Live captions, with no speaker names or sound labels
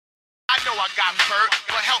I got hurt,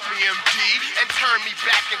 but help me MD and turn me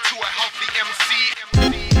back into a healthy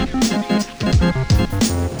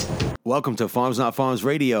MC. Welcome to Farms Not Farms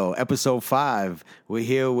Radio, episode 5. We're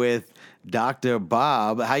here with Dr.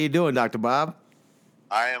 Bob. How you doing, Dr. Bob?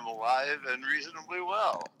 I am alive and reasonably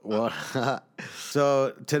well. Well,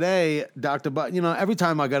 so today, Dr. Bob, every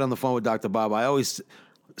time I get on the phone with Dr. Bob, I always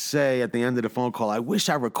say at the end of the phone call, I wish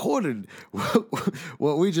I recorded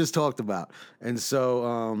what we just talked about. And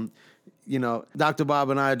so, Dr. Bob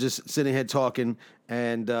and I are just sitting here talking,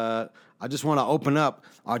 and I just want to open up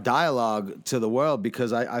our dialogue to the world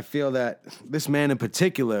because I feel that this man in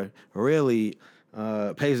particular really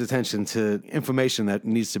pays attention to information that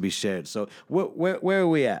needs to be shared. So where are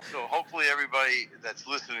we at? So hopefully everybody that's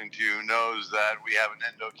listening to you knows that we have an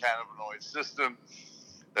endocannabinoid system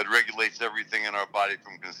that regulates everything in our body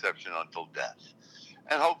from conception until death.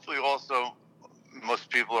 And hopefully also most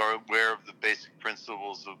people are aware of the basic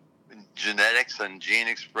principles of genetics and gene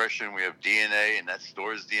expression. We have DNA, and that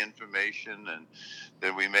stores the information, and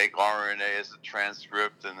then we make RNA as a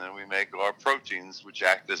transcript, and then we make our proteins, which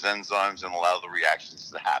act as enzymes and allow the reactions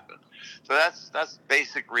to happen. So that's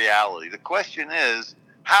basic reality. The question is,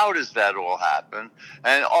 how does that all happen?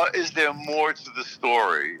 And is there more to the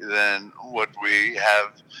story than what we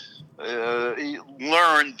have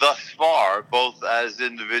learned thus far, both as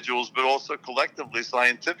individuals, but also collectively,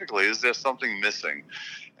 scientifically? Is there something missing?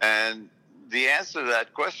 And the answer to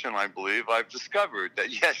that question, I believe, I've discovered that,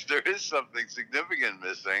 yes, there is something significant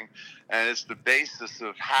missing, and it's the basis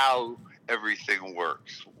of how everything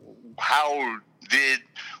works. How did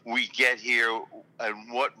we get here,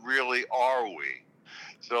 and what really are we?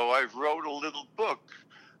 So I've wrote a little book,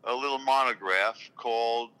 a little monograph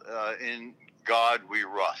called In God We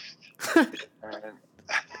Rust. And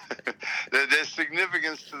there's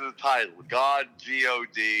significance to the title, God,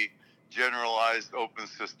 G-O-D, Generalized Open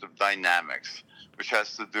System Dynamics, which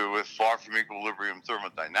has to do with far from equilibrium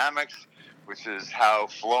thermodynamics, which is how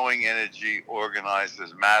flowing energy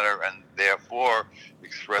organizes matter and therefore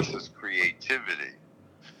expresses creativity.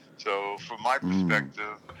 So from my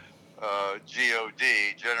perspective,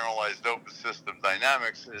 GOD, Generalized Open System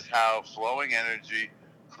Dynamics, is how flowing energy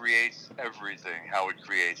creates everything, how it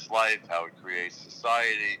creates life, how it creates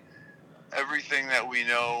society. Everything that we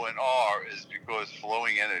know and are is because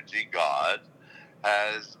flowing energy, God,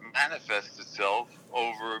 has manifested itself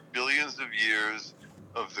over billions of years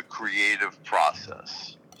of the creative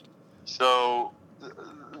process. So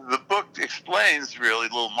the book explains, really,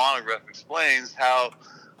 the little monograph explains how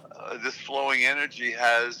this flowing energy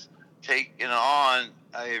has taken on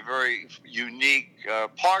a very unique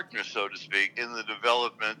partner, so to speak, in the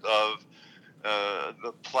development of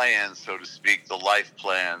the plan, so to speak, the life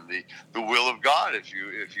plan, the will of God, if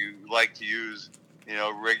you like to use,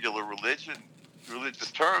 regular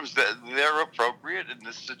religious terms, that they're appropriate in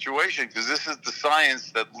this situation, because this is the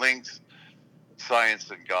science that links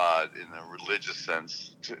science and God in a religious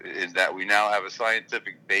sense, in that we now have a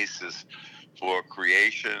scientific basis for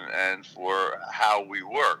creation and for how we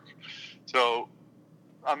work. So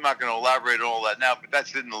I'm not going to elaborate on all that now, but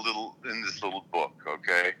that's in this little book,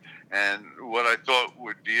 okay? And what I thought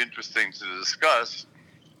would be interesting to discuss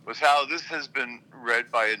was how this has been read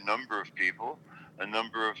by a number of people. A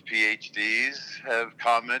number of PhDs have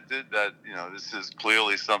commented that, this is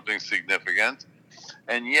clearly something significant.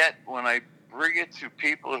 And yet, when I bring it to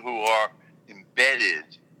people who are embedded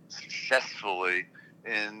successfully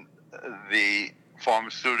in the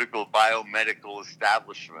pharmaceutical, biomedical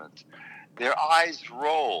establishment, their eyes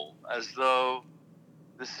roll as though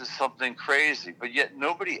this is something crazy, but yet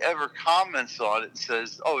nobody ever comments on it and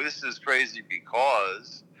says, oh, this is crazy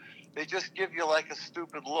because. They just give you like a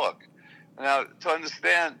stupid look. Now, to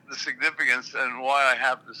understand the significance and why I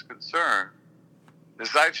have this concern,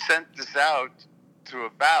 is I've sent this out to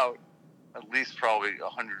about at least probably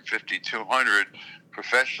 150, 200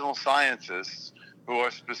 professional scientists who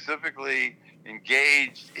are specifically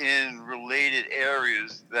engaged in related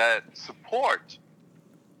areas that support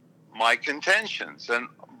my contentions. And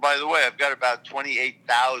by the way, I've got about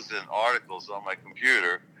 28,000 articles on my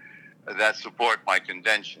computer that support my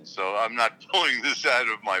contentions. So I'm not pulling this out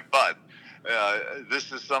of my butt.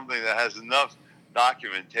 This is something that has enough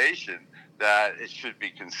documentation that it should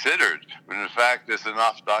be considered. But in fact, there's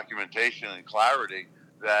enough documentation and clarity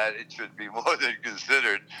that it should be more than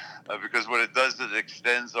considered, because what it does is it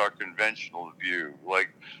extends our conventional view. Like,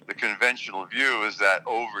 the conventional view is that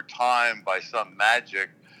over time, by some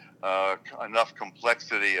magic, enough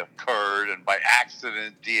complexity occurred, and by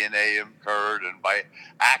accident DNA occurred, and by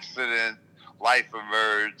accident life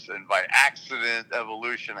emerged, and by accident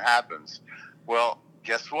evolution happens. Well,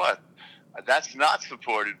 guess what? That's not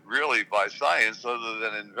supported really by science, other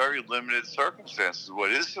than in very limited circumstances. What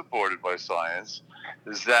is supported by science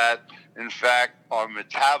is that, in fact, our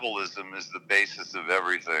metabolism is the basis of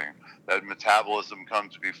everything. That metabolism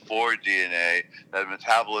comes before DNA, that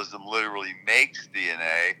metabolism literally makes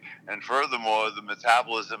DNA, and furthermore, the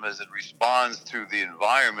metabolism, as it responds to the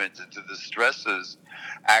environment and to the stresses,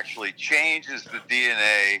 actually changes the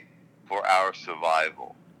DNA for our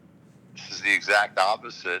survival. This is the exact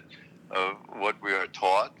opposite of what we are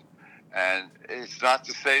taught. And it's not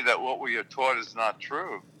to say that what we are taught is not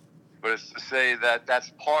true, but it's to say that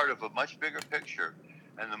that's part of a much bigger picture.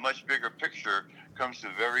 And the much bigger picture comes to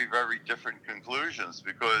very, very different conclusions,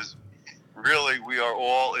 because really we are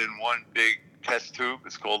all in one big test tube.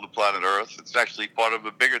 It's called the planet Earth. It's actually part of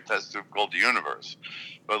a bigger test tube called the universe.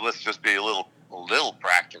 But let's just be a little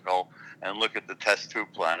practical and look at the test tube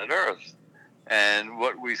planet Earth. And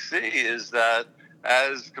what we see is that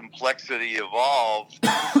as complexity evolved,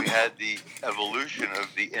 we had the evolution of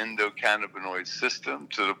the endocannabinoid system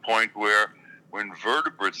to the point where when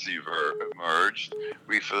vertebrates emerged,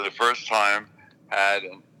 we for the first time had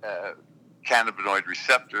a cannabinoid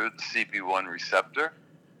receptor, the CB1 receptor.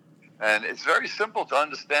 And it's very simple to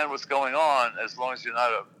understand what's going on as long as you're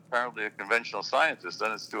not apparently a conventional scientist,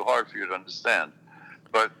 then it's too hard for you to understand.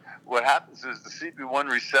 But what happens is the CB1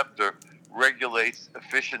 receptor regulates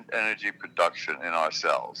efficient energy production in our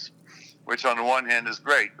cells, which on the one hand is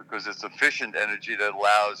great because it's efficient energy that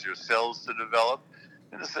allows your cells to develop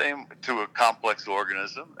to a complex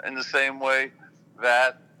organism in the same way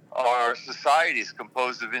that our society is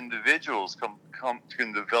composed of individuals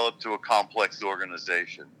can develop to a complex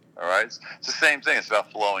organization. All right, it's the same thing. It's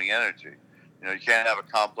about flowing energy. You can't have a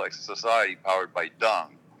complex society powered by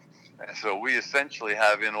dung. And so we essentially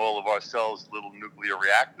have in all of our cells little nuclear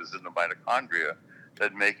reactors in the mitochondria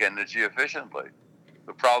that make energy efficiently.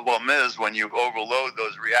 The problem is when you overload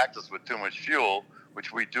those reactors with too much fuel,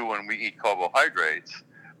 which we do when we eat carbohydrates,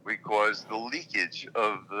 we cause the leakage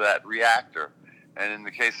of that reactor. And in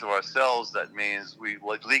the case of our cells, that means we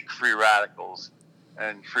leak free radicals.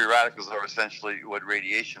 And free radicals are essentially what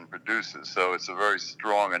radiation produces. So it's a very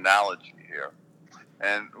strong analogy here.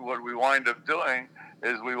 And what we wind up doing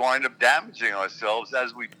is we wind up damaging ourselves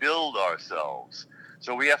as we build ourselves.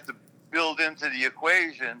 So we have to build into the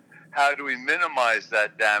equation, how do we minimize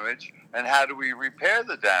that damage and how do we repair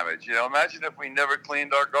the damage? Imagine if we never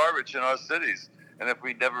cleaned our garbage in our cities and if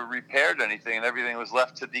we never repaired anything and everything was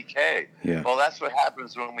left to decay. Yeah. Well, that's what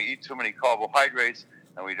happens when we eat too many carbohydrates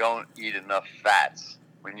and we don't eat enough fats.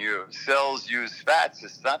 When your cells use fats,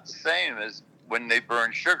 it's not the same as when they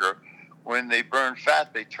burn sugar. When they burn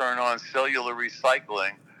fat, they turn on cellular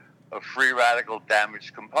recycling of free radical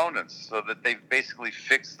damaged components so that they've basically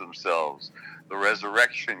fixed themselves. The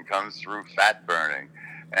resurrection comes through fat burning.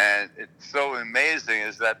 And it's so amazing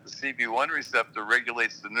is that the CB1 receptor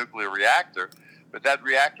regulates the nuclear reactor, but that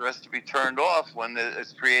reactor has to be turned off when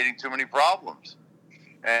it's creating too many problems.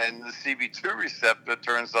 And the CB2 receptor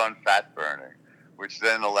turns on fat burning, which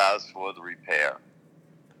then allows for the repair.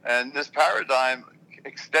 And this paradigm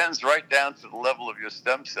extends right down to the level of your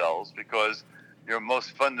stem cells, because your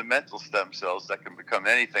most fundamental stem cells that can become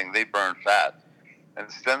anything, they burn fat. And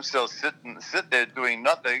the stem cells sit there doing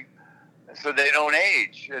nothing, so they don't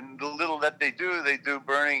age. And the little that they do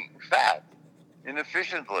burning fat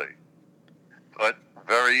inefficiently, but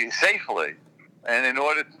very safely. And in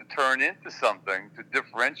order to turn into something, to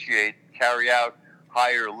differentiate, carry out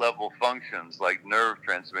higher level functions like nerve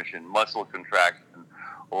transmission, muscle contraction,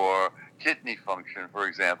 or kidney function, for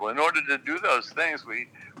example. In order to do those things, we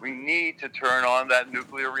need to turn on that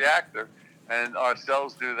nuclear reactor. And our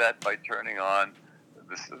cells do that by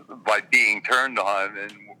being turned on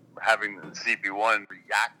and having the CB1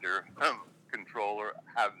 reactor controller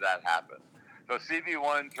have that happen. So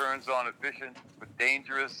CB1 turns on efficient but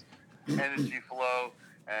dangerous energy flow,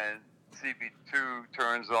 and CB2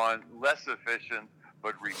 turns on less efficient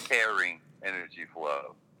but repairing energy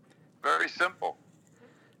flow. Very simple.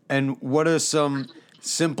 And what are some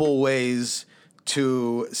simple ways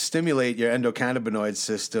to stimulate your endocannabinoid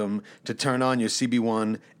system to turn on your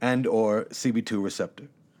CB1 and or CB2 receptor?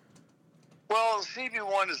 Well,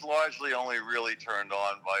 CB1 is largely only really turned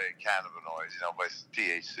on by cannabinoids, by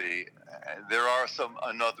THC. There are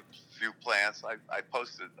another few plants. I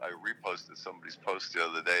reposted somebody's post the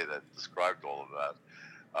other day that described all of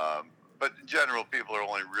that. But in general, people are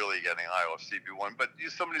only really getting high off CB1. But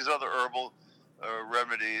some of these other herbal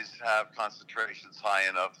remedies have concentrations high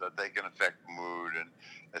enough that they can affect mood and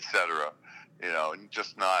et cetera, and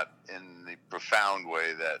just not in the profound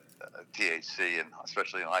way that THC and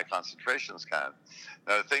especially in high concentrations can.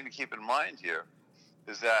 Now, the thing to keep in mind here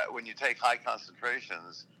is that when you take high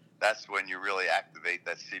concentrations, that's when you really activate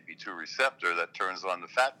that CB2 receptor that turns on the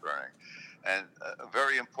fat burning. And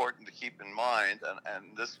very important to keep in mind,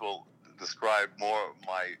 and this will describe more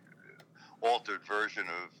my altered version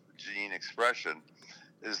of gene expression,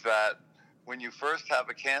 is that when you first have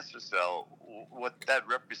a cancer cell, what that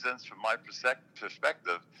represents from my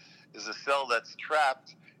perspective is a cell that's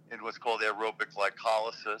trapped in what's called aerobic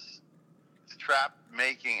glycolysis. It's trapped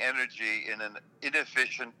making energy in an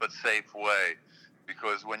inefficient but safe way,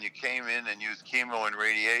 because when you came in and used chemo and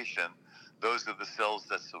radiation, those are the cells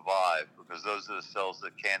that survive, because those are the cells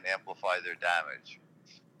that can't amplify their damage.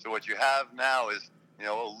 So what you have now is,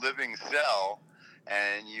 a living cell,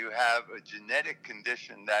 and you have a genetic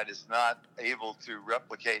condition that is not able to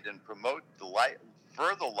replicate and promote the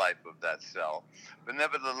further life of that cell. But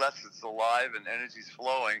nevertheless, it's alive and energy's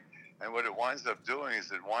flowing, and what it winds up doing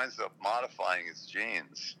is it winds up modifying its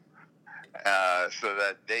genes so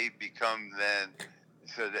that they become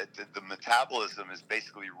so that the metabolism is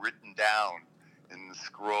basically written down in the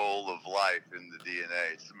scroll of life in the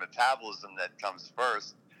DNA. It's the metabolism that comes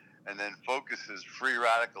first and then focuses free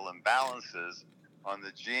radical imbalances on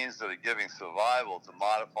the genes that are giving survival to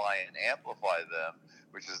modify and amplify them,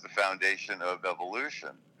 which is the foundation of evolution.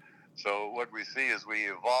 So what we see is we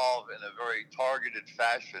evolve in a very targeted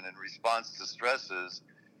fashion in response to stresses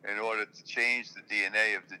in order to change the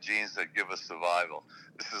DNA of the genes that give us survival.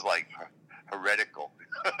 This is like heretical,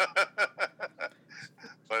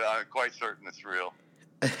 but I'm quite certain it's real.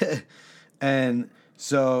 And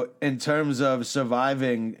so in terms of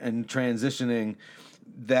surviving and transitioning,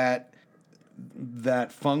 that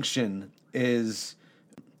function is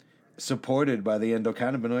supported by the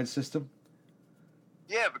endocannabinoid system?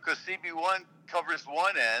 Yeah, because CB1 covers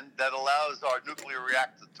one end that allows our nuclear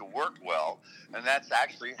reactor to work well, and that's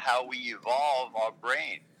actually how we evolve our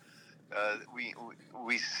brain.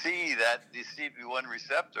 We see that the CB1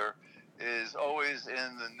 receptor is always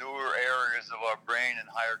in the newer areas of our brain in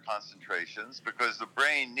higher concentrations, because the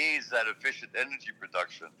brain needs that efficient energy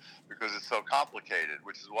production because it's so complicated,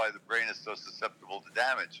 which is why the brain is so susceptible to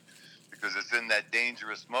damage, because it's in that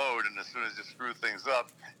dangerous mode, and as soon as you screw things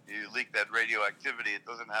up, you leak that radioactivity. It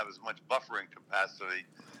doesn't have as much buffering capacity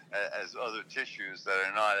as other tissues that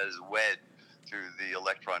are not as wed to the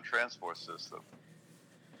electron transport system.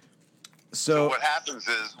 So what happens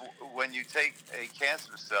is when you take a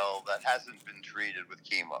cancer cell that hasn't been treated with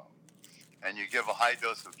chemo and you give a high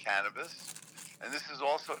dose of cannabis, and this is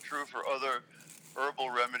also true for other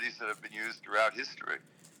herbal remedies that have been used throughout history.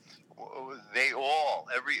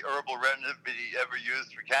 Every herbal remedy ever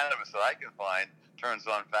used for cannabis that I can find turns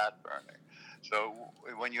on fat burning. So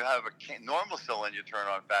when you have a normal cell and you turn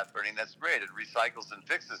on fat burning, that's great. It recycles and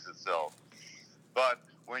fixes itself. But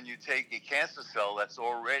when you take a cancer cell that's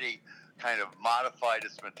already kind of modified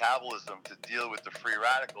its metabolism to deal with the free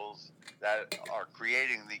radicals that are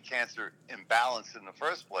creating the cancer imbalance in the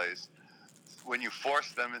first place, when you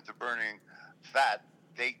force them into burning fat,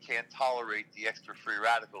 they can't tolerate the extra free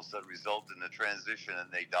radicals that result in the transition,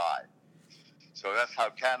 and they die. So that's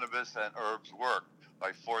how cannabis and herbs work,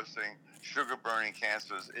 by forcing sugar-burning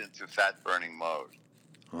cancers into fat-burning mode.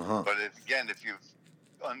 Uh-huh. But if you've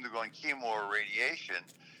undergone chemo or radiation,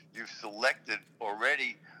 you've selected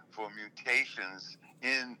already for mutations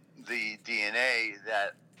in the DNA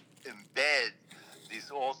that embed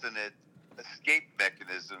these alternate escape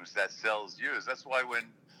mechanisms that cells use. That's why when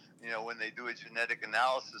they do a genetic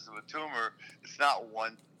analysis of a tumor, it's not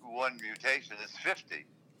one mutation, it's 50.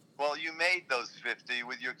 Well, you made those 50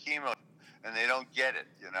 with your chemo, and they don't get it,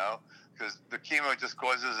 because the chemo just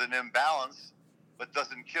causes an imbalance, but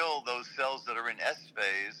doesn't kill those cells that are in S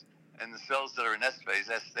phase. And the cells that are in S phase,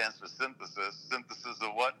 S stands for synthesis. Synthesis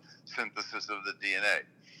of what? Synthesis of the DNA.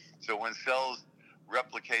 So when cells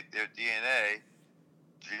replicate their DNA,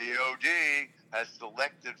 GOD has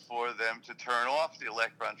selected for them to turn off the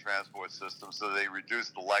electron transport system so they reduce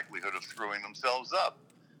the likelihood of screwing themselves up.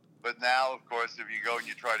 But now, of course, if you go and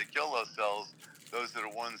you try to kill those cells, those are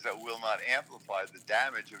the ones that will not amplify the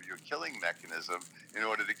damage of your killing mechanism in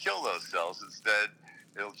order to kill those cells. Instead,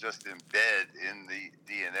 it'll just embed in the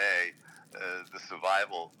DNA the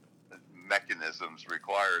survival mechanisms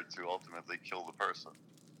required to ultimately kill the person.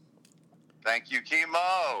 Thank you,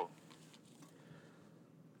 chemo.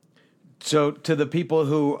 So to the people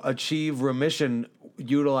who achieve remission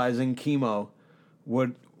utilizing chemo,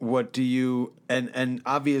 what do you, and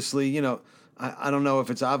obviously, I don't know if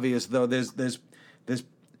it's obvious though, there's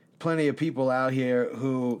plenty of people out here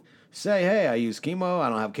who say, hey, I use chemo, I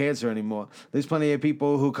don't have cancer anymore. There's plenty of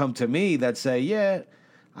people who come to me that say, yeah,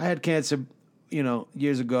 I had cancer,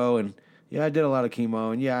 years ago, and yeah, I did a lot of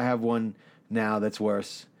chemo, and yeah, I have one now that's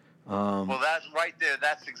worse. Well, that's right there.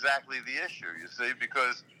 That's exactly the issue, you see,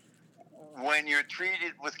 because when you're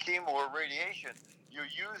treated with chemo or radiation, you're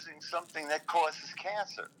using something that causes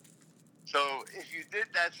cancer. So if you did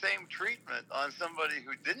that same treatment on somebody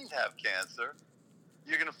who didn't have cancer,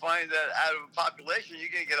 you're going to find that out of a population,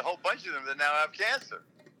 you're going to get a whole bunch of them that now have cancer.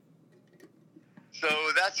 So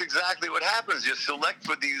that's exactly what happens. You select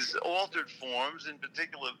for these altered forms, in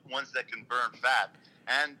particular ones that can burn fat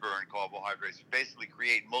and burn carbohydrates, basically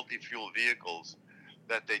create multi-fuel vehicles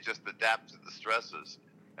that they just adapt to the stresses.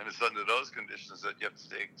 And it's under those conditions that you have to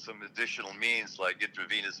take some additional means like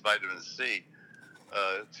intravenous vitamin C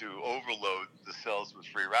to overload the cells with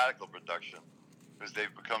free radical production, because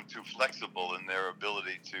they've become too flexible in their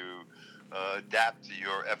ability to adapt to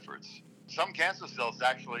your efforts. Some cancer cells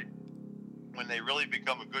actually, when they really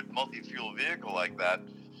become a good multi-fuel vehicle like that,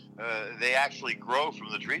 they actually grow from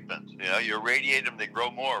the treatment. You know, you irradiate them, they grow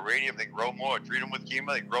more. Irradiate them, they grow more. Treat them with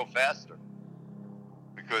chemo, they grow faster.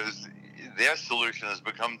 Because their solution has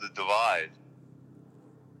become the divide.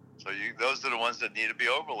 So those are the ones that need to be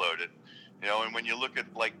overloaded. You know, and when you look at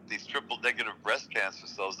like these triple negative breast cancer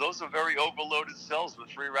cells, those are very overloaded cells with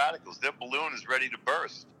free radicals. Their balloon is ready to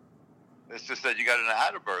burst. It's just that you got to know how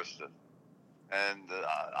to burst it. And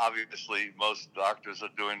obviously, most doctors are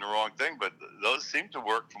doing the wrong thing, but those seem to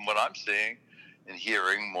work from what I'm seeing and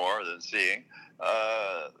hearing more than seeing.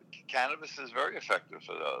 Cannabis is very effective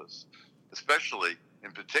for those, especially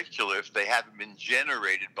in particular if they haven't been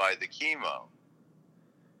generated by the chemo.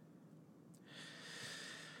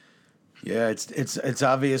 Yeah, it's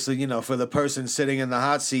obviously, you know, for the person sitting in the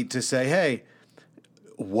hot seat to say, hey,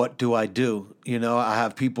 what do I do? You know, I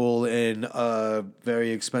have people in a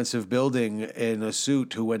very expensive building in a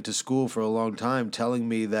suit who went to school for a long time telling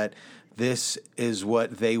me that this is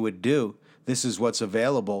what they would do. This is what's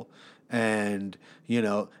available. And, you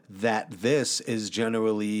know, that this is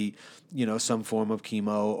generally, you know, some form of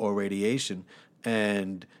chemo or radiation.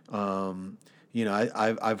 And, you know,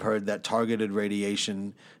 I've heard that targeted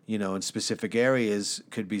radiation, you know, in specific areas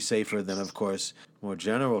could be safer than, of course, more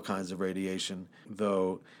general kinds of radiation.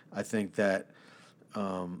 Though I think that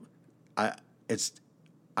I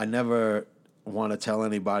never want to tell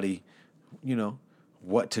anybody, you know,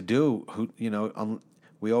 what to do.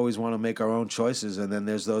 We always want to make our own choices, and then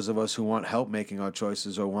there's those of us who want help making our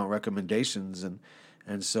choices or want recommendations, and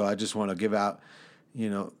so I just want to give out, you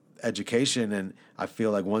know, education. And I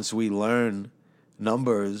feel like once we learn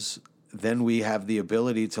numbers, then we have the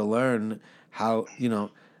ability to learn how, you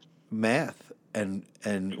know, math. And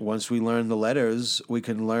once we learn the letters, we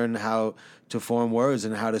can learn how to form words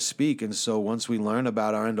and how to speak. And so once we learn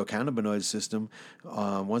about our endocannabinoid system,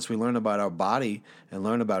 once we learn about our body and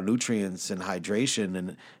learn about nutrients and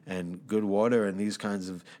hydration and good water and these kinds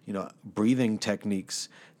of, you know, breathing techniques,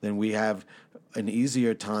 then we have an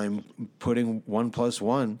easier time putting 1 +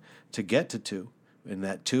 1 to get to 2. And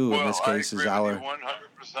that 2 in this case is our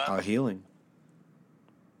healing.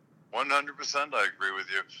 100%, I agree with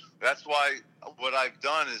you. That's why what I've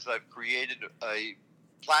done is I've created a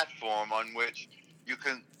platform on which you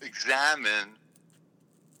can examine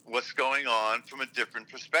what's going on from a different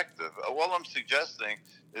perspective. All I'm suggesting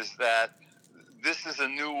is that this is a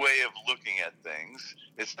new way of looking at things.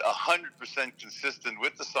 It's 100% consistent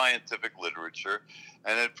with the scientific literature,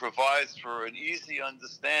 and it provides for an easy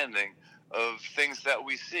understanding of things that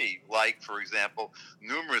we see. Like, for example,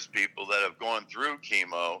 numerous people that have gone through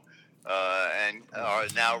chemo and are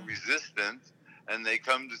now resistant, and they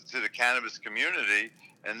come to the cannabis community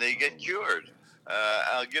and they get cured.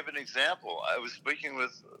 I'll give an example. I was speaking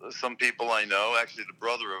with some people I know, actually the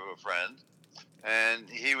brother of a friend, and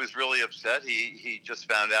he was really upset. He just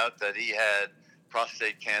found out that he had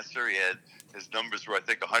prostate cancer. His numbers were, I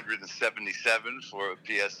think, 177 for a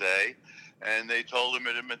PSA, and they told him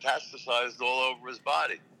it had metastasized all over his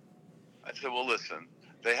body. I said, well, listen,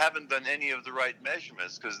 they haven't done any of the right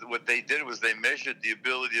measurements, because what they did was they measured the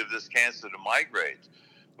ability of this cancer to migrate.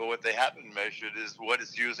 But what they haven't measured is what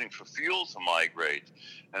it's using for fuel to migrate.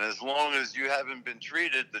 And as long as you haven't been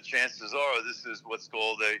treated, the chances are this is what's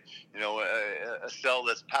called a cell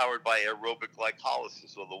that's powered by aerobic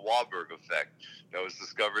glycolysis, or the Warburg effect, that was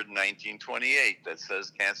discovered in 1928, that says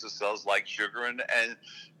cancer cells like sugar and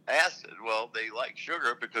acid. Well, they like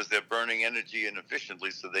sugar because they're burning energy inefficiently,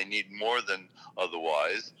 so they need more than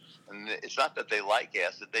otherwise. And it's not that they like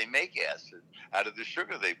acid, they make acid out of the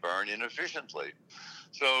sugar they burn inefficiently.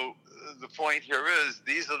 So the point here is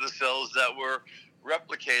these are the cells that were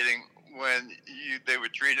replicating when they were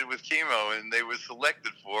treated with chemo, and they were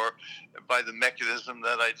selected for by the mechanism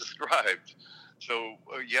that I described. So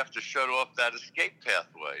you have to shut off that escape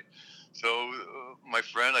pathway. So my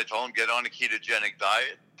friend, I told him, get on a ketogenic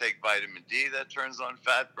diet, take vitamin D, that turns on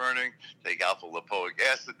fat burning, take alpha lipoic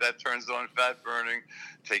acid, that turns on fat burning,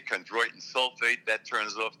 take chondroitin sulfate, that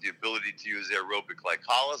turns off the ability to use aerobic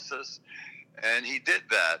glycolysis. And he did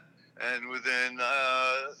that. And within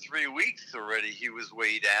 3 weeks already, he was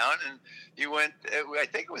way down. And he went, I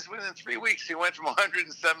think it was within 3 weeks, he went from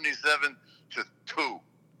 177 to 2.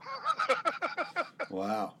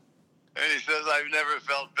 Wow. And he says, I've never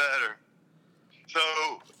felt better. So,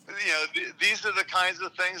 these are the kinds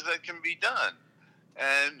of things that can be done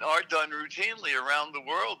and are done routinely around the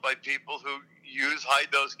world by people who use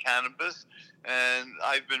high-dose cannabis. And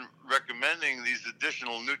I've been recommending these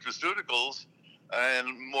additional nutraceuticals,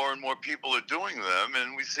 and more people are doing them,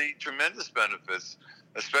 and we see tremendous benefits,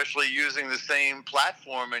 especially using the same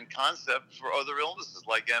platform and concept for other illnesses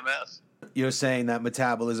like MS. You're saying that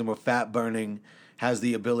metabolism or fat burning has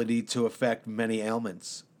the ability to affect many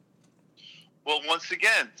ailments. Well, once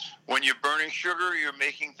again, when you're burning sugar, you're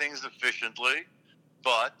making things efficiently,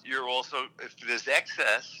 but you're also, if there's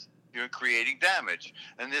excess, you're creating damage.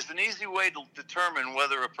 And there's an easy way to determine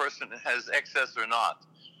whether a person has excess or not.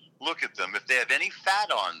 Look at them. If they have any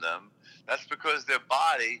fat on them, that's because their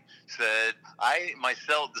body said,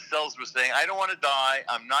 the cells were saying, I don't want to die.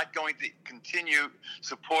 I'm not going to continue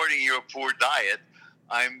supporting your poor diet.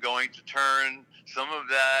 I'm going to turn some of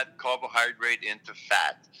that carbohydrate into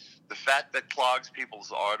fat. The fat that clogs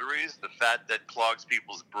people's arteries, the fat that clogs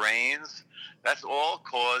people's brains, that's all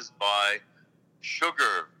caused by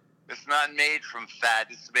sugar. It's not made from fat.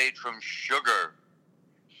 It's made from sugar.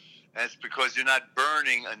 And it's because you're not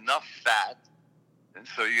burning enough fat, and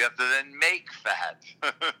so you have to then make fat.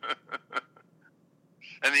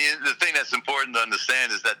 And the thing that's important to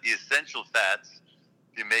understand is that the essential fats,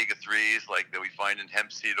 the omega-3s, like that we find in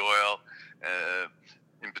hemp seed oil,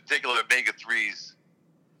 in particular omega-3s,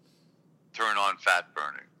 turn on fat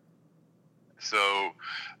burning. So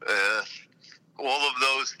all of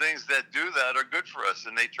those things that do that are good for us,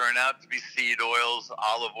 and they turn out to be seed oils,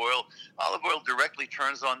 olive oil. Olive oil directly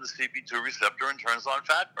turns on the CB2 receptor and turns on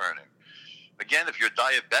fat burning. Again, if you're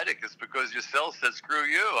diabetic, it's because your cells said, screw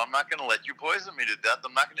you, I'm not going to let you poison me to death.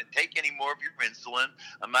 I'm not going to take any more of your insulin.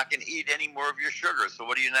 I'm not going to eat any more of your sugar. So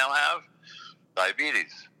what do you now have?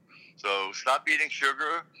 Diabetes. So stop eating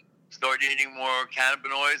sugar, start eating more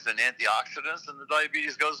cannabinoids and antioxidants, and the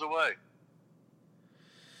diabetes goes away.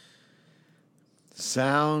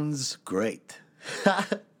 Sounds great.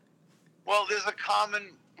 Well, there's a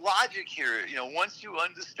common logic here. Once you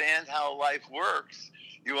understand how life works,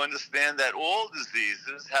 you understand that all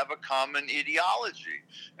diseases have a common etiology,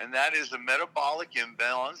 and that is a metabolic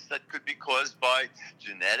imbalance that could be caused by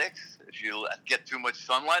genetics. If you get too much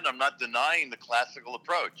sunlight, I'm not denying the classical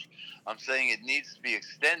approach. I'm saying it needs to be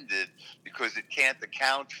extended because it can't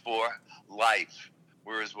account for life.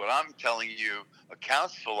 Whereas what I'm telling you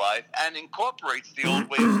accounts for life and incorporates the old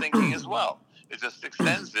way of thinking as well. It just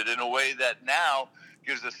extends it in a way that now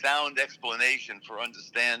gives a sound explanation for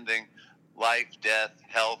understanding life, death,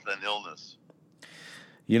 health, and illness.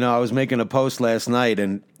 I was making a post last night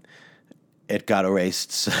and it got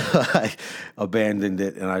erased, so I abandoned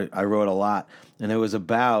it, and I wrote a lot. And it was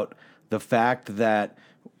about the fact that,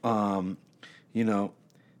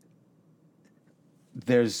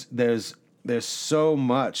 there's so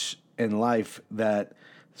much in life, that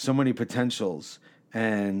so many potentials,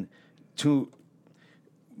 and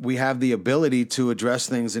we have the ability to address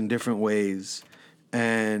things in different ways.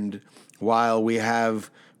 And while we have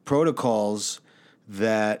protocols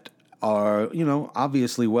that are,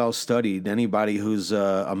 obviously well studied, anybody who's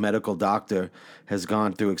a medical doctor has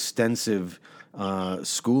gone through extensive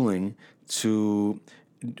schooling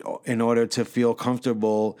in order to feel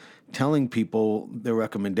comfortable telling people the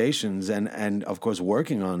recommendations and of course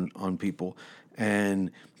working on people.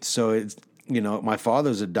 And so it's, my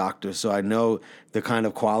father's a doctor, so I know the kind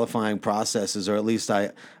of qualifying processes, or at least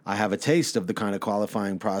I have a taste of the kind of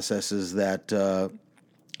qualifying processes that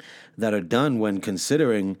are done when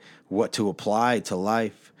considering what to apply to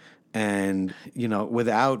life. And,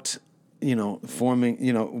 without, forming,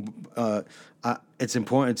 it's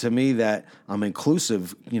important to me that I'm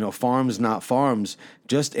inclusive. Farms, not farms,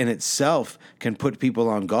 just in itself can put people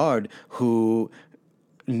on guard who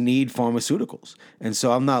need pharmaceuticals. And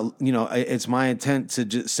so I'm not, it's my intent to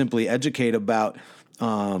just simply educate about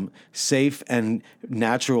safe and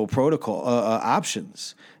natural protocol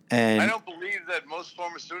options. And I don't believe that most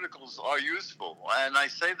pharmaceuticals are useful. And I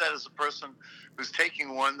say that as a person who's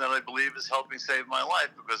taking one that I believe is helping save my life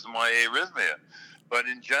because of my arrhythmia. But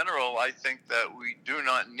in general, I think that we do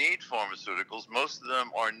not need pharmaceuticals. Most of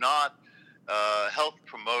them are not health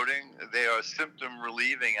promoting. They are symptom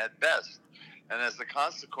relieving at best. And as a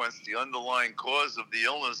consequence, the underlying cause of the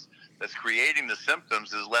illness that's creating the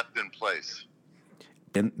symptoms is left in place.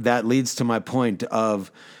 And that leads to my point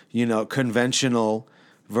of, conventional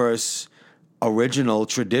versus original,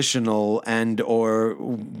 traditional, and or,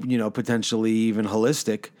 potentially even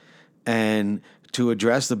holistic. And to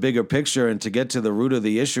address the bigger picture and to get to the root of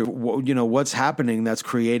the issue, what's happening that's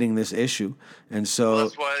creating this issue. And so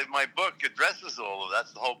that's why my book addresses all of that.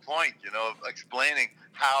 That's the whole point, of explaining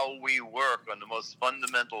how we work on the most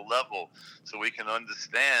fundamental level so we can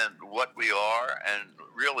understand what we are and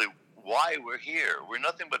really why we're here. We're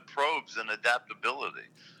nothing but probes in adaptability.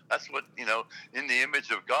 That's what, in the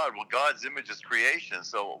image of God. Well, God's image is creation,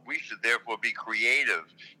 so we should therefore be creative.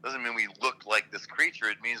 Doesn't mean we look like this creature.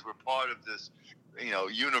 It means we're part of this,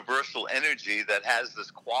 universal energy that has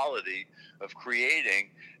this quality of creating.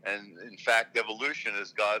 And in fact, evolution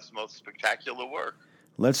is God's most spectacular work.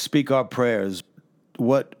 Let's speak our prayers.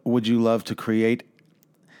 What would you love to create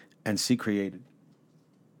and see created?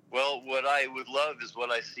 Well, what I would love is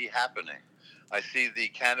what I see happening. I see the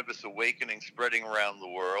cannabis awakening spreading around the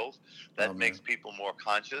world. That makes people more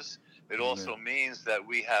conscious. It also means that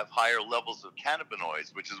we have higher levels of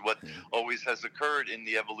cannabinoids, which is what always has occurred in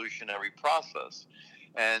the evolutionary process.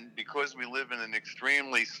 And because we live in an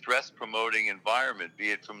extremely stress-promoting environment, be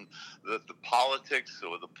it from the politics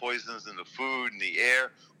or the poisons in the food and the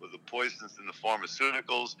air or the poisons in the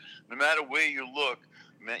pharmaceuticals, no matter where you look,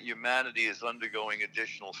 humanity is undergoing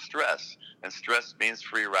additional stress. And stress means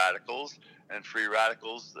free radicals, and free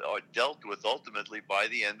radicals are dealt with ultimately by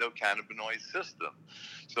the endocannabinoid system.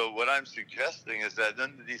 So what I'm suggesting is that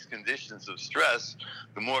under these conditions of stress,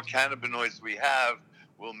 the more cannabinoids we have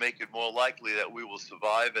will make it more likely that we will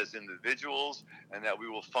survive as individuals and that we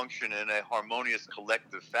will function in a harmonious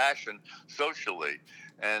collective fashion socially.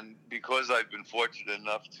 And because I've been fortunate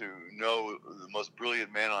enough to know the most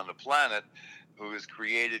brilliant man on the planet, who has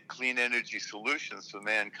created clean energy solutions for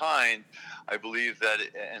mankind, I believe that,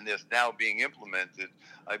 and it's now being implemented,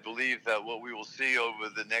 I believe that what we will see over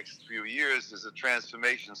the next few years is a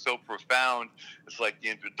transformation so profound, it's like the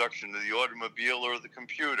introduction of the automobile or the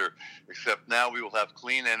computer, except now we will have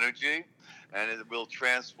clean energy, and it will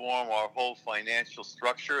transform our whole financial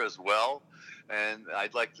structure as well. And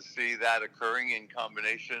I'd like to see that occurring in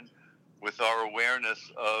combination with our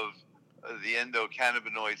awareness of the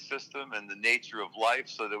endocannabinoid system and the nature of life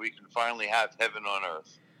so that we can finally have heaven on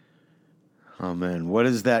earth. Oh, man. What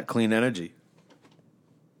is that clean energy?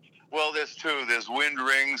 Well, there's two. There's wind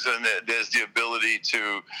rings, and there's the ability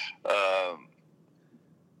to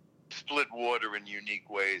split water in unique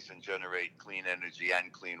ways and generate clean energy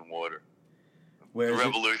and clean water. The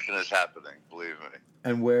revolution is happening, believe me.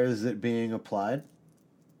 And where is it being applied?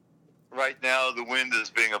 Right now, the wind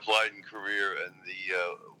is being applied in Korea, and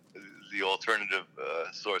the alternative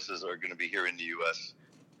sources are going to be here in the U.S.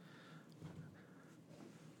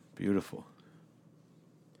 Beautiful.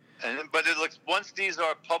 But it looks, once these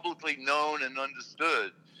are publicly known and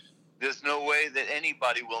understood, there's no way that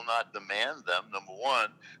anybody will not demand them, number one,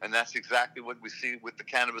 and that's exactly what we see with the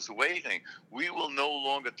cannabis awakening. We will no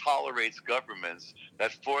longer tolerate governments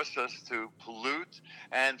that force us to pollute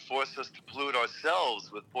and force us to pollute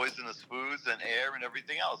ourselves with poisonous foods and air and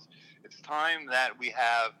everything else. It's time that we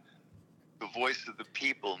have the voice of the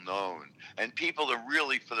people known. And people are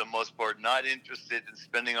really, for the most part, not interested in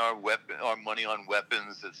spending our money on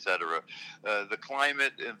weapons, etc. The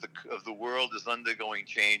climate of the world is undergoing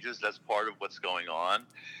changes. That's part of what's going on.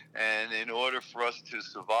 And in order for us to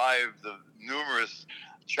survive the numerous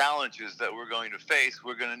challenges that we're going to face,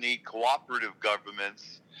 we're going to need cooperative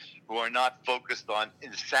governments who are not focused on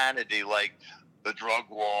insanity like the drug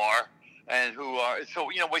war, and who are, so,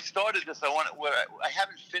 we started this, I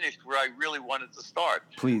haven't finished where I really wanted to start.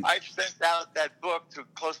 Please. I've sent out that book to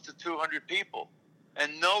close to 200 people,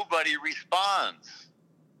 and nobody responds.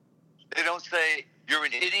 They don't say, you're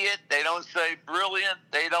an idiot. They don't say, brilliant.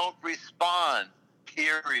 They don't respond,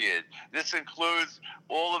 period. This includes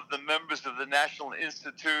all of the members of the National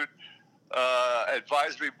Institute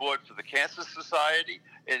Advisory Board for the Cancer Society.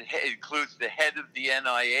 It includes the head of the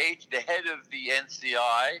NIH, the head of the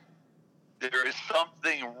NCI. There is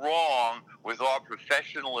something wrong with our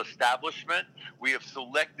professional establishment. We have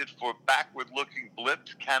selected for backward-looking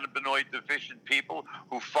blips, cannabinoid-deficient people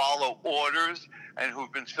who follow orders and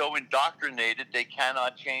who've been so indoctrinated they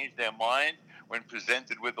cannot change their mind when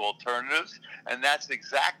presented with alternatives. And that's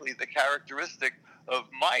exactly the characteristic of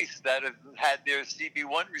mice that have had their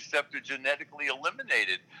CB1 receptor genetically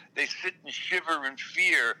eliminated. They sit and shiver in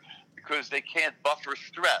fear because they can't buffer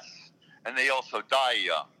stress, and they also die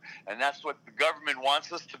young. and that's what the government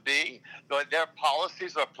wants us to be. Their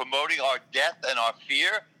policies are promoting our death and our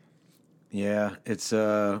fear. Yeah, it's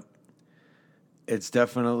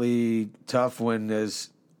definitely tough when there's,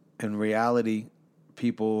 in reality,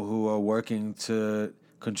 people who are working to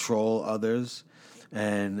control others.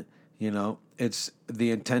 And, it's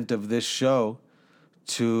the intent of this show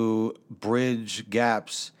to bridge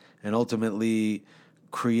gaps and ultimately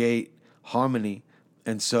create harmony.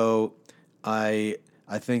 And so I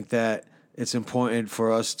think that it's important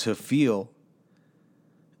for us to feel,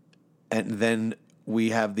 and then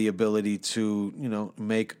we have the ability to,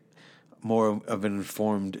 make more of an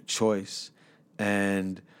informed choice.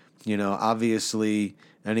 And, obviously,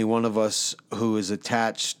 any one of us who is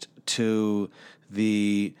attached to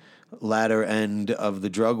the latter end of the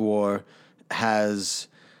drug war has,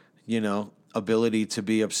 ability to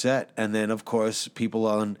be upset. And then, of course, people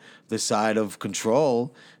on the side of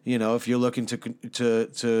control, if you're looking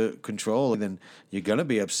to control, then you're gonna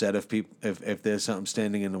be upset if there's something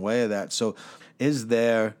standing in the way of that. So, is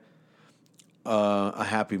there a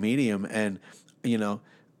happy medium? And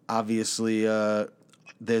obviously,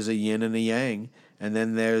 there's a yin and a yang, and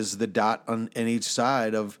then there's the dot on each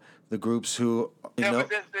side of the groups who But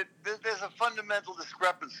there's a fundamental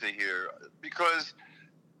discrepancy here, because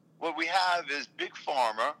what we have is Big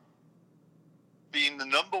Pharma being the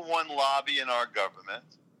number one lobby in our government,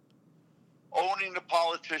 owning the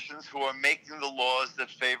politicians who are making the laws that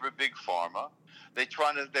favor Big Pharma. They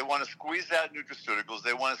want to squeeze out nutraceuticals.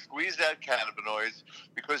 They want to squeeze out cannabinoids,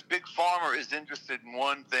 because Big Pharma is interested in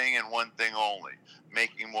one thing and one thing only: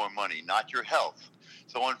 making more money, not your health.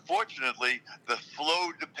 So unfortunately, the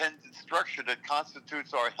flow-dependent structure that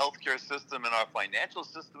constitutes our healthcare system and our financial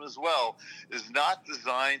system as well is not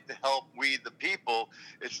designed to help we the people.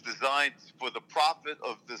 It's designed for the profit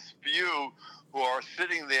of this few who are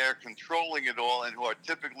sitting there controlling it all, and who are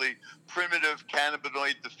typically primitive,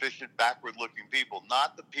 cannabinoid-deficient, backward-looking people,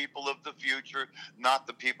 not the people of the future, not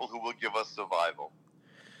the people who will give us survival.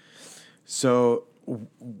 So,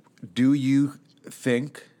 do you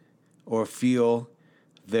think or feel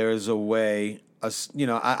there's a way,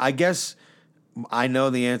 I guess I know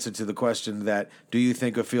the answer to the question that, do you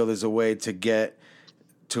think or feel there's a way to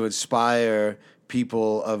inspire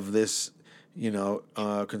people of this,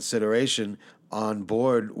 consideration on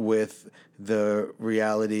board with the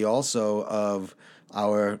reality also of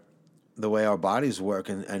the way our bodies work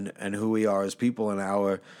and who we are as people, and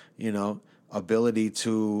our, ability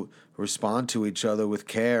to respond to each other with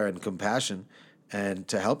care and compassion, and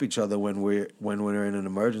to help each other when we're in an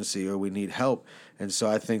emergency or we need help. And so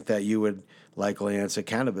I think that you would likely answer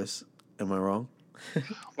cannabis. Am I wrong?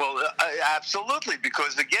 Well, absolutely,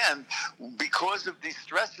 because of these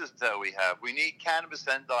stresses that we have, we need cannabis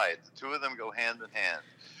and diet. The two of them go hand in hand.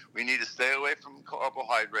 We need to stay away from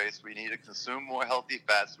carbohydrates. We need to consume more healthy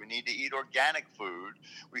fats. We need to eat organic food.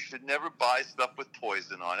 We should never buy stuff with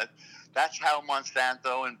poison on it. That's how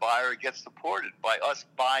Monsanto and Bayer get supported, by us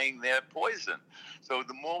buying their poison. So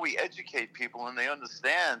the more we educate people and they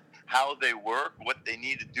understand how they work, what they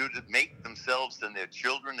need to do to make themselves and their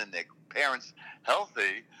children and their parents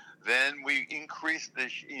healthy, then we increase the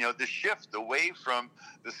shift away from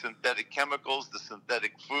the synthetic chemicals, the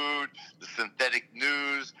synthetic food, the synthetic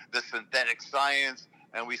news, the synthetic science,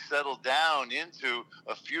 and we settle down into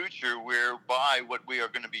a future whereby what we are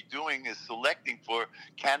going to be doing is selecting for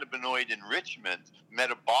cannabinoid enrichment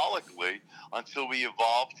metabolically until we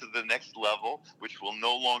evolve to the next level, which will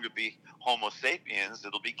no longer be Homo sapiens,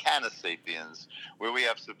 it'll be Canasapiens, where we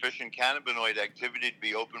have sufficient cannabinoid activity to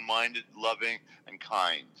be open-minded, loving, and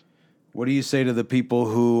kind. What do you say to the people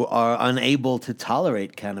who are unable to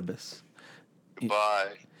tolerate cannabis?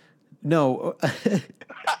 Goodbye. No.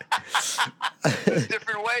 There's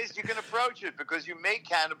different ways you can approach it, because you make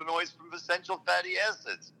cannabinoids from essential fatty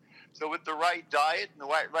acids. So with the right diet and the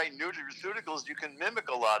right nutraceuticals, you can mimic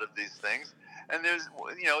a lot of these things. And there's,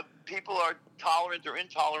 people are tolerant or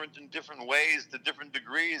intolerant in different ways to different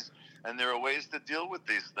degrees, and there are ways to deal with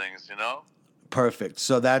these things, Perfect.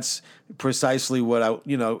 So that's precisely what I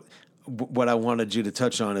wanted you to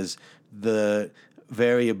touch on, is the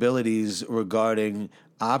variabilities regarding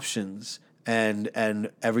options, and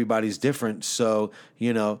everybody's different. So,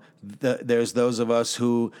 there's those of us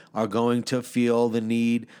who are going to feel the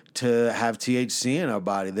need to have THC in our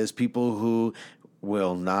body. There's people who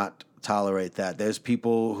will not tolerate that. There's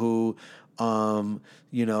people who,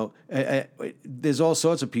 there's all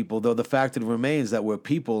sorts of people, though the fact it remains that we're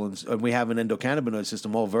people, and we have an endocannabinoid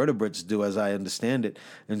system. All vertebrates do, as I understand it.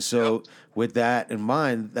 And so with that in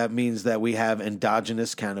mind, that means that we have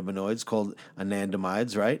endogenous cannabinoids called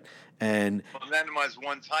anandamides, right? And anandamide is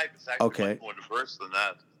one type. It's actually much more diverse than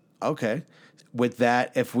that. Okay. With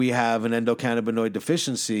that, if we have an endocannabinoid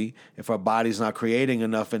deficiency, if our body's not creating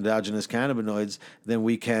enough endogenous cannabinoids, then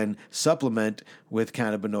we can supplement with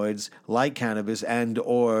cannabinoids like cannabis and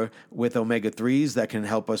or with omega-3s that can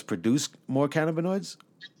help us produce more cannabinoids?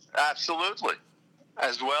 Absolutely.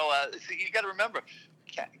 As well as, see, you got to remember,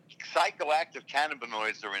 psychoactive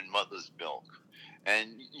cannabinoids are in mother's milk.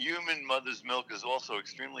 And human mother's milk is also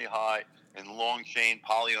extremely high in long-chain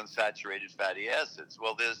polyunsaturated fatty acids.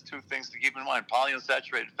 Well, there's two things to keep in mind.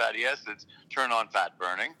 Polyunsaturated fatty acids turn on fat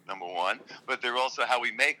burning, number one, but they're also how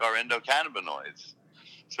we make our endocannabinoids.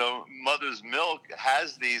 So mother's milk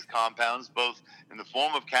has these compounds both in the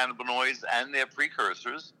form of cannabinoids and their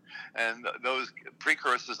precursors. And those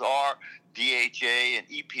precursors are DHA and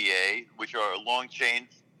EPA, which are long-chain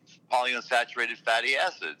polyunsaturated fatty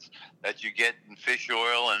acids that you get in fish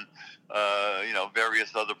oil and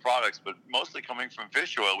various other products, but mostly coming from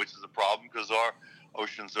fish oil, which is a problem because our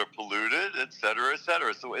oceans are polluted, et cetera, et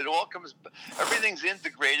cetera. So it all everything's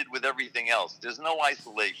integrated with everything else. There's no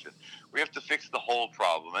isolation. We have to fix the whole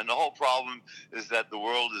problem. And the whole problem is that the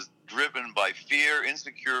world is driven by fear,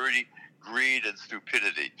 insecurity, greed, and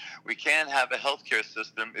stupidity. We can't have a healthcare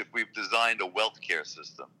system if we've designed a wealth care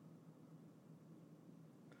system.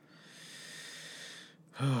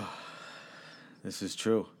 This is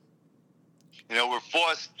true. We're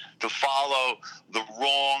forced to follow the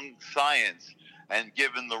wrong science and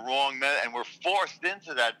given the wrong and we're forced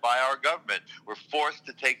into that by our government. We're forced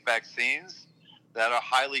to take vaccines that are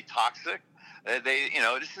highly toxic.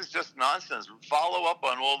 This is just nonsense. Follow up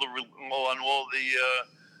on all the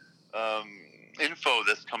info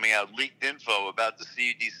that's coming out, leaked info about the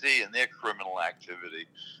CDC and their criminal activity.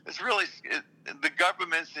 It's really the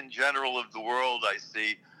governments in general of the world, I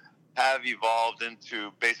see, have evolved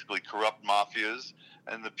into basically corrupt mafias,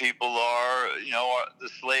 and the people are the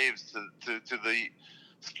slaves to the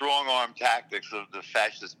strong-arm tactics of the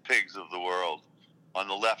fascist pigs of the world on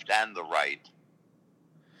the left and the right.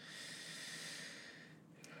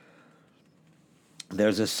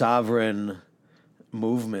 There's a sovereign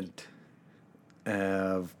movement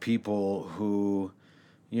of people who,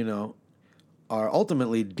 are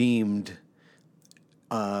ultimately deemed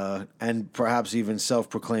and perhaps even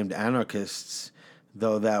self-proclaimed anarchists,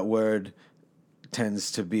 though that word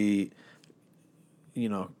tends to be,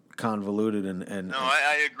 convoluted and No,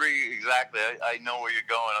 I agree exactly. I know where you're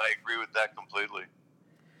going. I agree with that completely.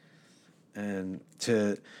 And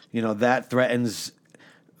that threatens,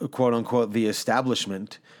 quote unquote, the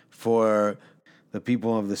establishment for the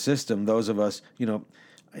people of the system. Those of us,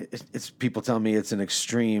 it's people tell me it's an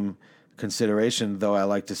extreme consideration, though I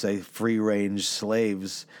like to say free-range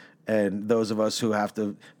slaves, and those of us who have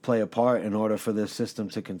to play a part in order for this system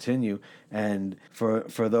to continue, and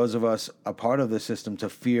for those of us a part of the system to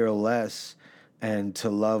fear less and to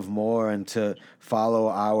love more and to follow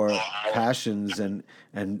our passions and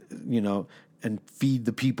feed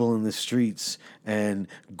the people in the streets and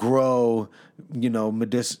grow,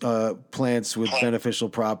 plants with beneficial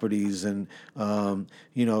properties and, and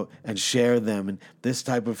share them. And this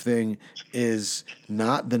type of thing is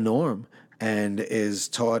not the norm and is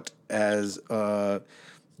taught as,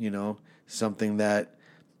 something that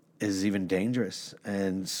is even dangerous.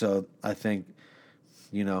 And so I think,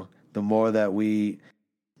 the more that we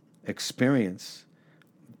experience,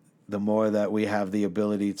 the more that we have the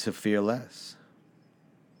ability to fear less.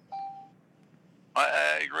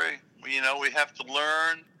 I agree. We have to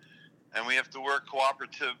learn and we have to work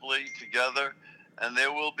cooperatively together, and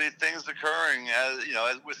there will be things occurring as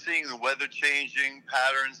we're seeing the weather changing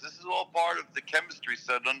patterns. This is all part of the chemistry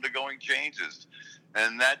set undergoing changes,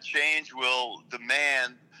 and that change will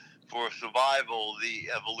demand for survival the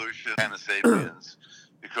evolution of Homo sapiens,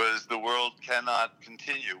 because the world cannot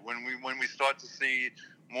continue. When we start to see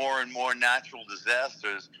more and more natural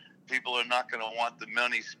disasters, people are not going to want the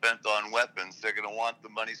money spent on weapons. They're going to want the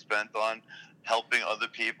money spent on helping other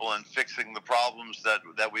people and fixing the problems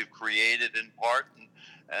that we've created in part,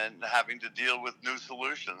 and having to deal with new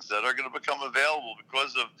solutions that are going to become available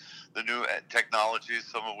because of the new technologies,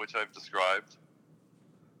 some of which I've described.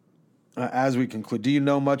 As we conclude, do you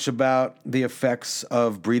know much about the effects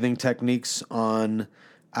of breathing techniques on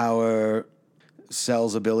our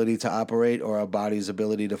cell's ability to operate or our body's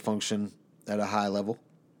ability to function at a high level?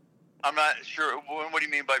 I'm not sure. What do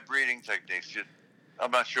you mean by breathing techniques?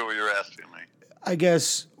 I'm not sure what you're asking me. I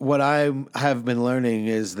guess what I have been learning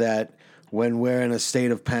is that when we're in a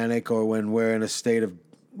state of panic or when we're in a state of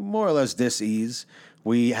more or less dis-ease,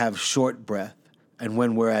 we have short breath. And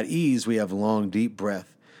when we're at ease, we have long, deep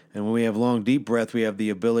breath. And when we have long, deep breath, we have the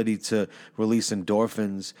ability to release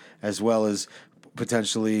endorphins as well as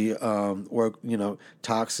potentially work,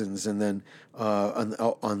 toxins, and then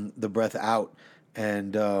on the breath out.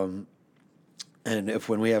 And if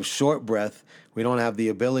when we have short breath, we don't have the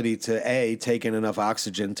ability to take in enough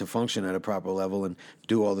oxygen to function at a proper level and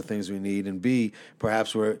do all the things we need, and B,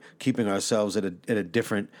 perhaps we're keeping ourselves at a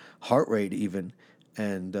different heart rate even.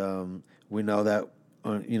 And we know that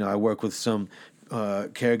I work with some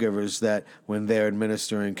caregivers that when they're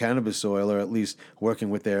administering cannabis oil, or at least working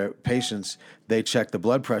with their patients, they check the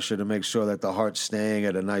blood pressure to make sure that the heart's staying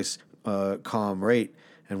at a nice calm rate,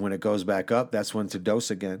 and when it goes back up, that's when to dose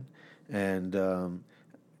again. And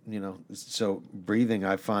so breathing,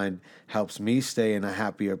 I find, helps me stay in a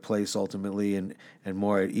happier place ultimately, and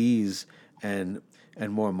more at ease, and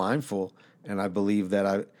more mindful. And I believe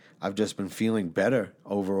that I've just been feeling better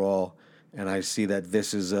overall. And I see that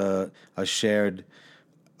this is a shared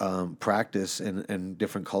practice in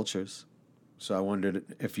different cultures. So I wondered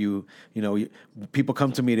if people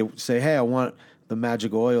come to me to say, hey, I want the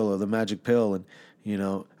magic oil or the magic pill. And,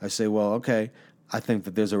 I say, well, okay, I think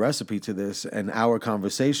that there's a recipe to this. And our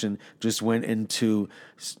conversation just went into,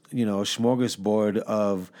 a smorgasbord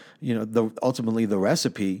of, ultimately the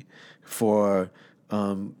recipe for,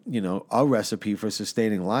 a recipe for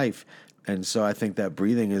sustaining life. And so I think that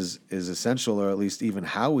breathing is essential, or at least even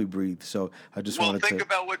how we breathe. So I just wanted to... Well, think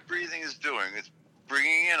about what breathing is doing. It's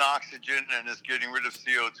bringing in oxygen, and it's getting rid of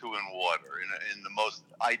CO2 and water in the most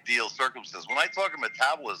ideal circumstances. When I talk of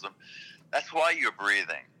metabolism, that's why you're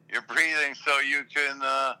breathing. You're breathing so you can,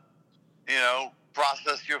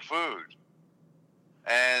 process your food.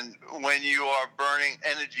 And when you are burning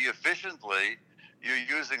energy efficiently, you're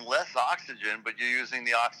using less oxygen, but you're using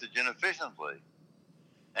the oxygen efficiently.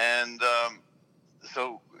 And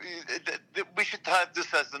so we should have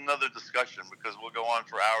this as another discussion, because we'll go on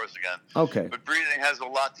for hours again. Okay. But breathing has a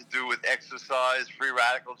lot to do with exercise, free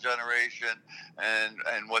radical generation,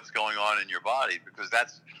 and what's going on in your body, because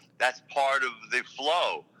that's part of the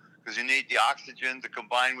flow. Because you need the oxygen to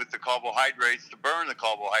combine with the carbohydrates to burn the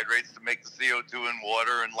carbohydrates to make the CO2 and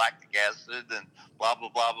water and lactic acid and blah, blah,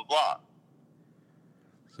 blah, blah, blah.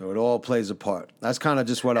 So it all plays a part. That's kind of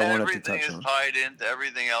just what I wanted to touch on. Everything is tied into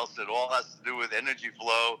everything else. It all has to do with energy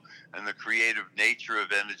flow and the creative nature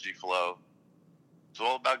of energy flow. It's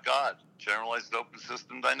all about God, generalized open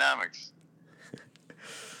system dynamics.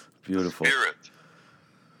 Beautiful. The Spirit.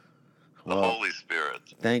 The Well, Holy Spirit.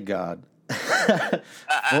 Thank God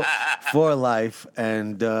for life,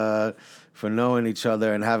 and for knowing each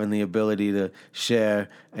other and having the ability to share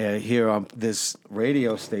here on this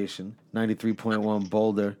radio station, 93.1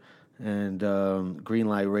 Boulder, and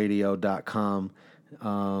greenlightradio.com.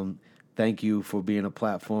 Thank you for being a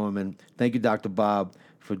platform, and thank you, Dr. Bob,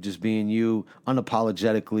 for just being you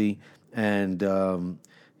unapologetically, and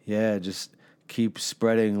just keep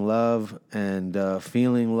spreading love and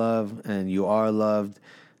feeling love, and you are loved.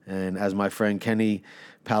 And as my friend Kenny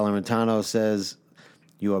Palarantano says,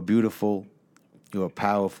 you are beautiful, you are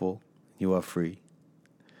powerful, you are free.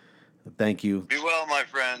 Thank you. Be well, my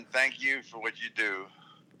friend. Thank you for what you do.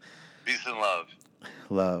 Peace and love.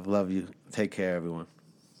 Love you. Take care, everyone.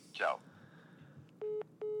 Ciao.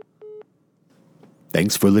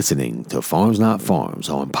 Thanks for listening to Farms Not Farms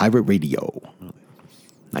on Pirate Radio,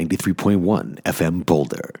 93.1 FM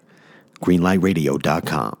Boulder,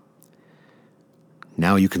 greenlightradio.com.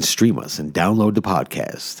 Now you can stream us and download the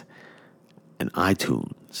podcast in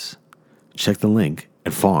iTunes. Check the link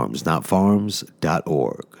at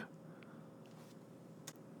farmsnotfarms.org.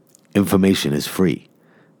 Information is free.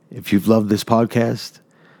 If you've loved this podcast,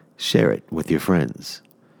 share it with your friends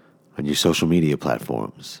on your social media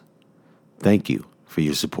platforms. Thank you for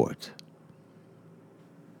your support.